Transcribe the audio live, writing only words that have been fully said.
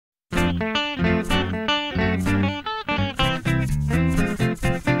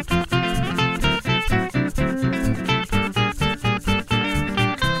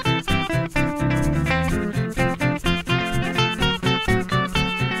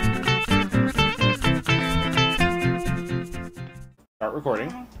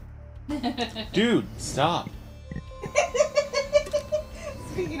recording. Dude, stop.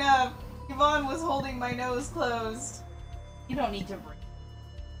 Speaking of, Yvonne was holding my nose closed. You don't need to breathe.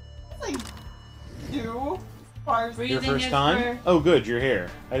 It's like, do. Bars. Your first time? Oh good, you're here.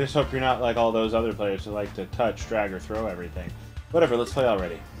 I just hope you're not like all those other players who like to touch, drag, or throw everything. Whatever, let's play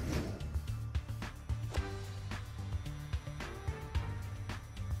already.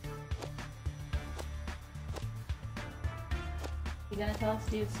 You gonna tell us,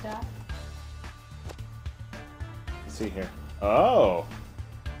 dude, stop? Let's see here. Oh!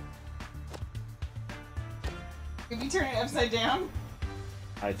 If you turn it upside down?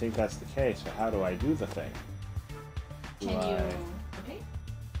 I think that's the case, but how do I do the thing? Can you... Okay.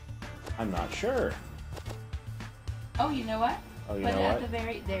 I'm not sure. Oh, you know what? Oh, you Put know it what? at the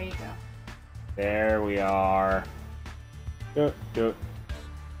very... There you go. There we are. Do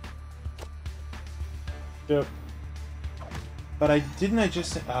it. But I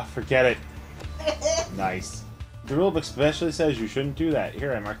just say, oh, forget it. Nice. The rulebook specially says you shouldn't do that.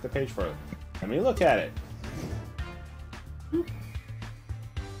 Here, I marked the page for it. Let me look at it.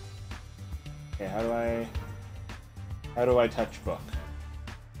 Okay, how do I touch book?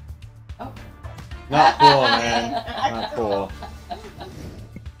 Oh. Not cool, man. Not cool.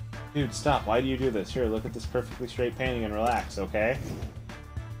 Dude, stop. Why do you do this? Here, look at this perfectly straight painting and relax, okay?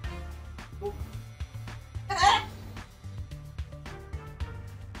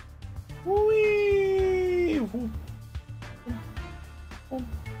 Whee!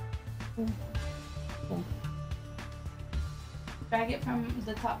 Drag it from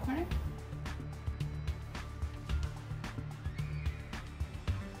the top corner.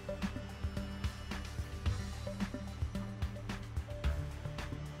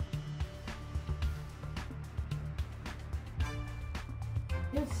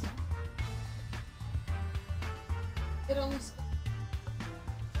 Yes. It only...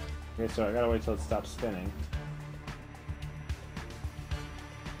 Okay, so I gotta wait till it stops spinning.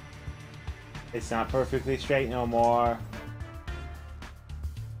 It's not perfectly straight no more.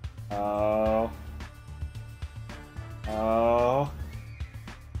 Oh. Oh.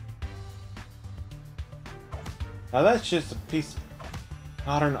 Now that's just a piece of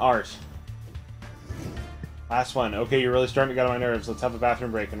modern art. Last one. Okay, you're really starting to get on my nerves. Let's have a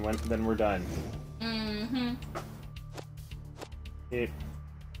bathroom break and then we're done. Mm-hmm. It.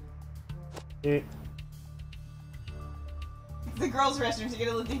 The girls' restroom, so you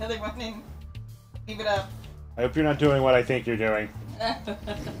gotta let the other one in. Leave it up. I hope you're not doing what I think you're doing.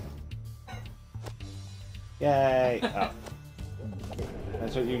 Yay! Oh.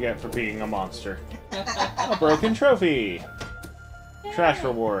 That's what you get for being a monster. A broken trophy! Trash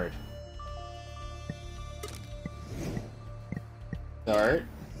reward. Start.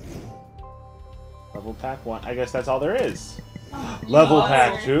 Level pack 1. I guess that's all there is. Level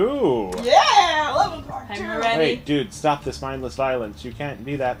pack 2! Yeah! Level part 2! I'm ready. Wait, dude, stop this mindless violence. You can't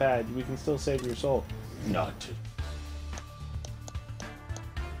be that bad. We can still save your soul. Not.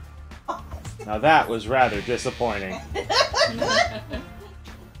 Now that was rather disappointing.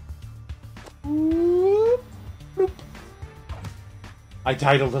 I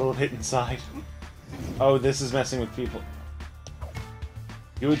died a little bit inside. Oh, this is messing with people.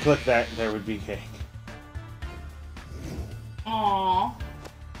 You would click that, there would be cake. Aww.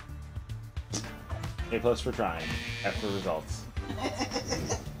 A+ for trying. F for results.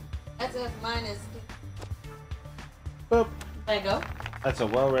 That's a minus. Boop. Lego. That's a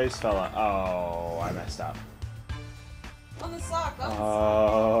well-raised fella. Oh, I messed up. On the sock.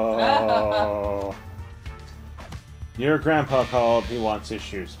 Oh. Your grandpa called. He wants his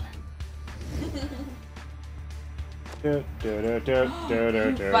shoes. You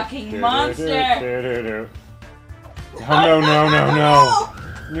fucking monster!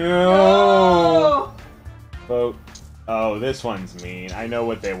 No! Vote. Oh, this one's mean. I know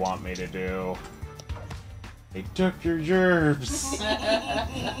what they want me to do. They took your gerbs.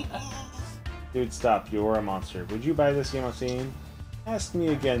 Dude, stop. You're a monster. Would you buy this game I've seen? Ask me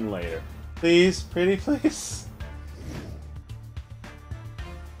again later. Please? Pretty please?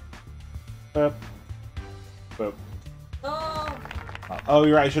 Boop. Boop. Oh, Oh,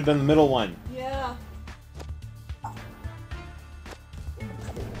 you're right. I should have done the middle one. yeah.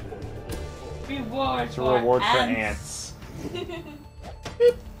 Reward It's a reward for ants.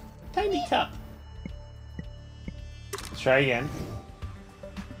 Boop. Tiny cup. Let's try again.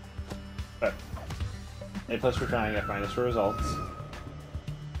 But A+ for trying, F- for results.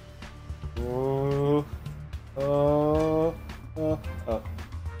 Ooh. Oh. Oh. Oh.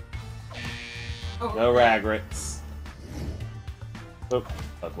 Oh, No ragrets. Oop.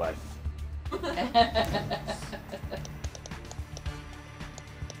 Bug life.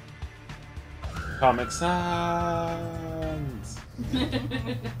 Comic Sans.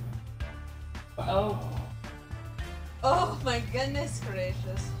 Oh. Oh my goodness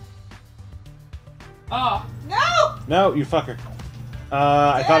gracious. Oh. No! No, you fucker.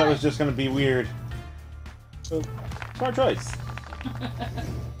 I thought it was just gonna be weird. So, smart choice. I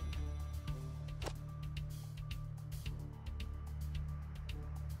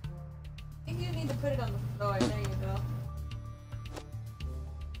think you need to put it on the floor. There you go.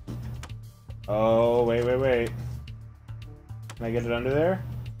 Oh, wait. Can I get it under there?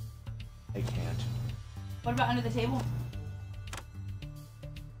 I can't. What about under the table?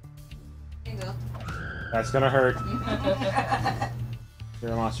 There you go. That's gonna hurt.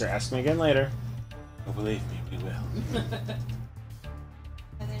 You're a monster. Ask me again later. Oh, believe me, we will.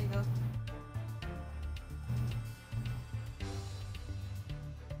 And there you go.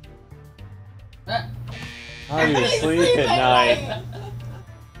 How do you sleep at night?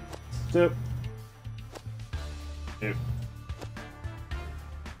 Doop. Doop.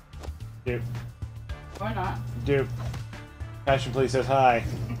 Doop. Or not. Doop. Passion Police says hi.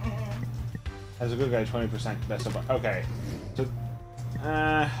 As a good guy, 20% best of. Okay. So,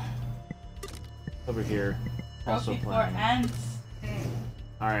 over here. Also Trophy for playing. ants.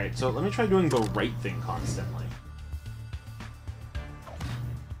 Alright, so let me try doing the right thing constantly.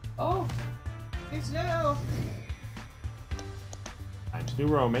 Oh. There's no. Time to do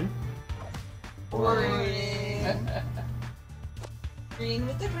roaming. Green. Green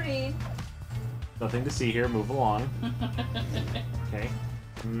with the green. Nothing to see here. Move along. Okay.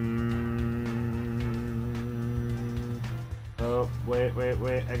 Oh, wait.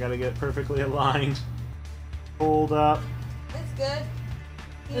 I gotta get perfectly aligned. Hold up. That's good.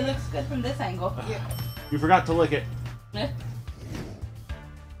 It looks good from this angle. Yeah. You forgot to lick it.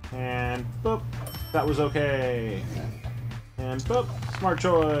 And boop. That was okay. And boop. Smart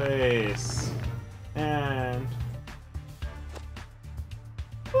choice. And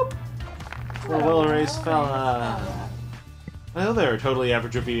boop. We're a well-raised fella. Hello there, totally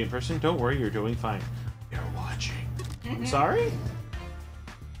average obedient person. Don't worry, you're doing fine. You're watching. I'm sorry?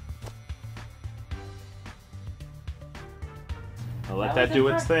 I'll let that do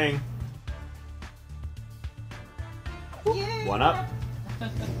its thing. Yeah. One up.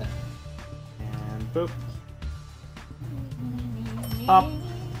 And boop. Up.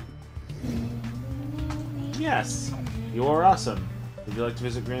 Yes. You are awesome. Would you like to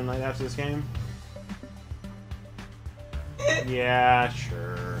visit Greenlight after this game? Yeah,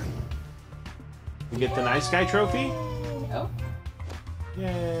 sure. You get the nice guy trophy? Oh.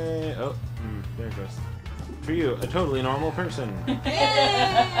 Yay! Oh, there it goes. For you, a totally normal person.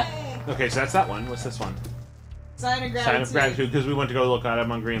 Yay! Okay, so that's that one. What's this one? Sign of gratitude. Sign of gratitude, because we went to go look at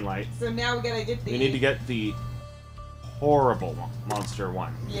him on Greenlight. So now we gotta get the. We need to get the horrible monster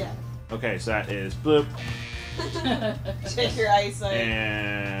one. Yeah. Okay, so that is bloop Check your eyesight.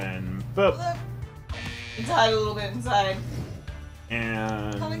 and boop Look. Inside a little bit inside.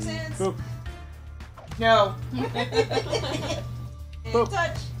 and Comic Sans. boop. No. And Boop.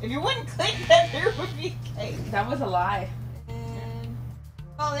 touch. If you wouldn't click that, there would be cake. That was a lie. And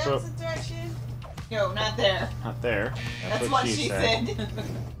follow the Boop. opposite direction. No, not there. Not there. That's what she said.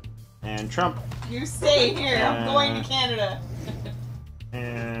 And Trump. You stay here. I'm going to Canada.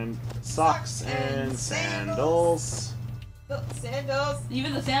 And socks and sandals. Oh, sandals.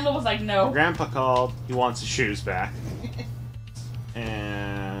 Even the sandal was like, no. Grandpa called. He wants his shoes back.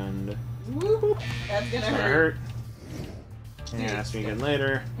 And Whoop. That's gonna it's gonna hurt. hurt. And ask me again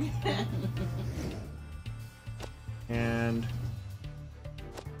later. And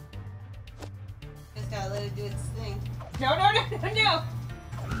Just gotta let it do its thing. No.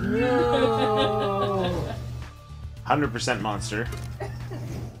 no. 100% monster.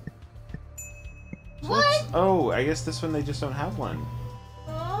 What? Oh, I guess this one they just don't have one.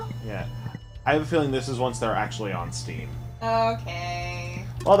 Aw. Yeah. I have a feeling this is once they're actually on Steam. Okay.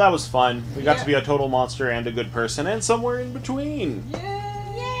 Well, that was fun. We got Yeah. to be a total monster and a good person, and somewhere in between.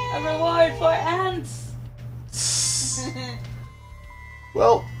 Yay! A reward for ants.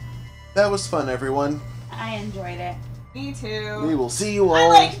 Well, that was fun, everyone. I enjoyed it. Me too. We will see you all. I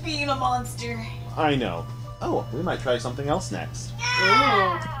like being a monster. I know. Oh, we might try something else next. Ooh.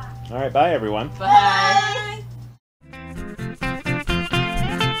 All right, bye, everyone. Bye. Bye.